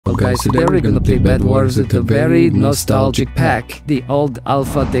Okay, today we're gonna play Bedwars with a very nostalgic pack. The old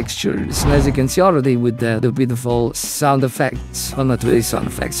alpha textures. And as you can see already with the beautiful sound effects. Well, not really sound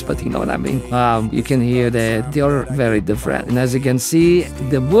effects, but you know what I mean. You can hear that they are very different. And as you can see,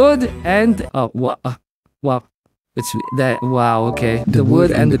 the wood and... Oh, wow. It's that, wow, okay. The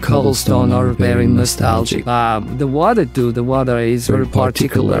wood and the cobblestone are very nostalgic. The water too, the water is very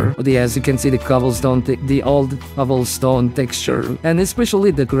particular. As you can see, the cobblestone, the old cobblestone texture. And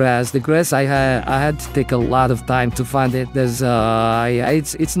especially the grass. The grass, I had to take a lot of time to find it. There's,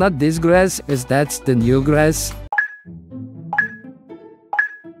 it's not this grass, that's the new grass.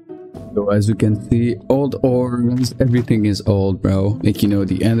 So as you can see, old ores, everything is old, bro. Like, you know,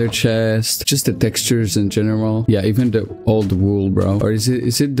 the ender chest, just the textures in general. Yeah, even the old wool, bro. Or is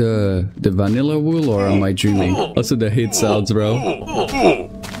it the vanilla wool, or am I dreaming? Also the hit sounds, bro.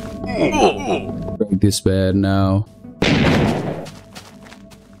 Break this bed now.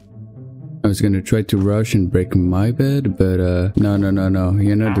 I was gonna try to rush and break my bed, but no,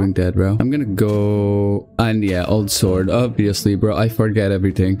 you're not doing that, bro. I'm gonna go... And yeah, old sword, obviously, bro. I forget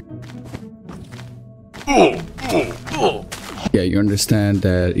everything. Yeah, you understand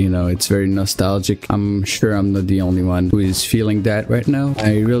that, you know, it's very nostalgic. I'm sure I'm not the only one who is feeling that right now.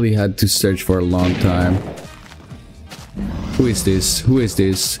 I really had to search for a long time. Who is this? Who is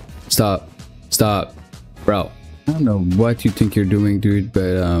this? Stop, bro. I don't know what you think you're doing, dude,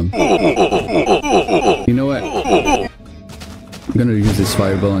 but you know what? I'm gonna use this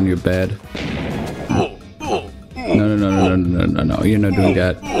fireball on your bed. No, you're not doing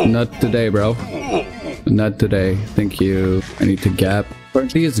that. Not today, bro. Not today. Thank you. I need to gap.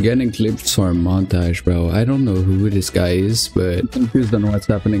 Apparently it's getting clips for a montage, bro. I don't know who this guy is, but I'm confused on what's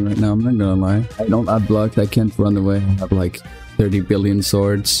happening right now. I'm not gonna lie. I don't have blocks. I can't run away. I have like 30 billion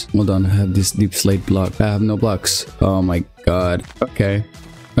swords. Hold on, I have this deep slate block. I have no blocks. Oh my god. Okay.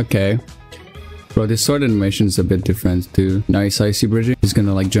 Bro, this sword animation is a bit different too. Nice icy bridging. He's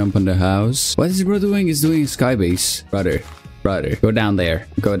gonna like jump on the house. What is he bro doing? He's doing sky base. Brother. Go down there.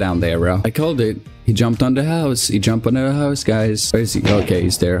 Go down there, bro. I called it. He jumped on the house. He jumped on the house, guys. Where is he? Okay,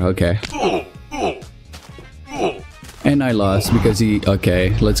 he's there. Okay. And I lost because he...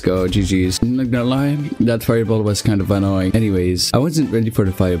 Okay, let's go. GG's. I'm not gonna lie, that fireball was kind of annoying. Anyways, I wasn't ready for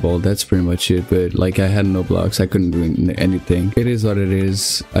the fireball. That's pretty much it. But like, I had no blocks. I couldn't do anything. It is what it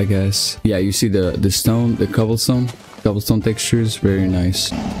is, I guess. Yeah, you see the stone, the cobblestone textures. Very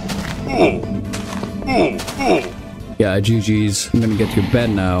nice. Yeah, GG's. I'm gonna get your bed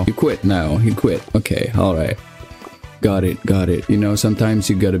now. You quit now. You quit. Okay, alright. Got it. You know,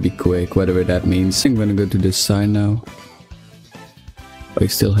 sometimes you gotta be quick, whatever that means. I'm gonna go to this side now. Oh, he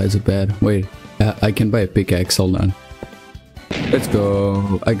still has a bed. Wait, I can buy a pickaxe. Hold on. Let's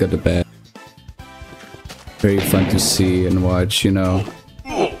go. I got the bed. Very fun to see and watch, you know.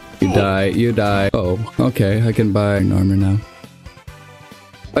 You die. Oh, okay. I can buy an armor now.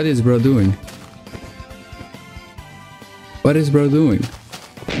 What is bro doing? Let's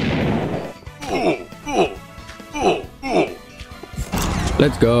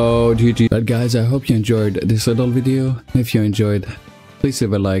go, GG. But guys, I hope you enjoyed this little video. If you enjoyed, please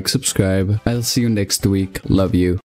leave a like, subscribe. I'll see you next week. Love you.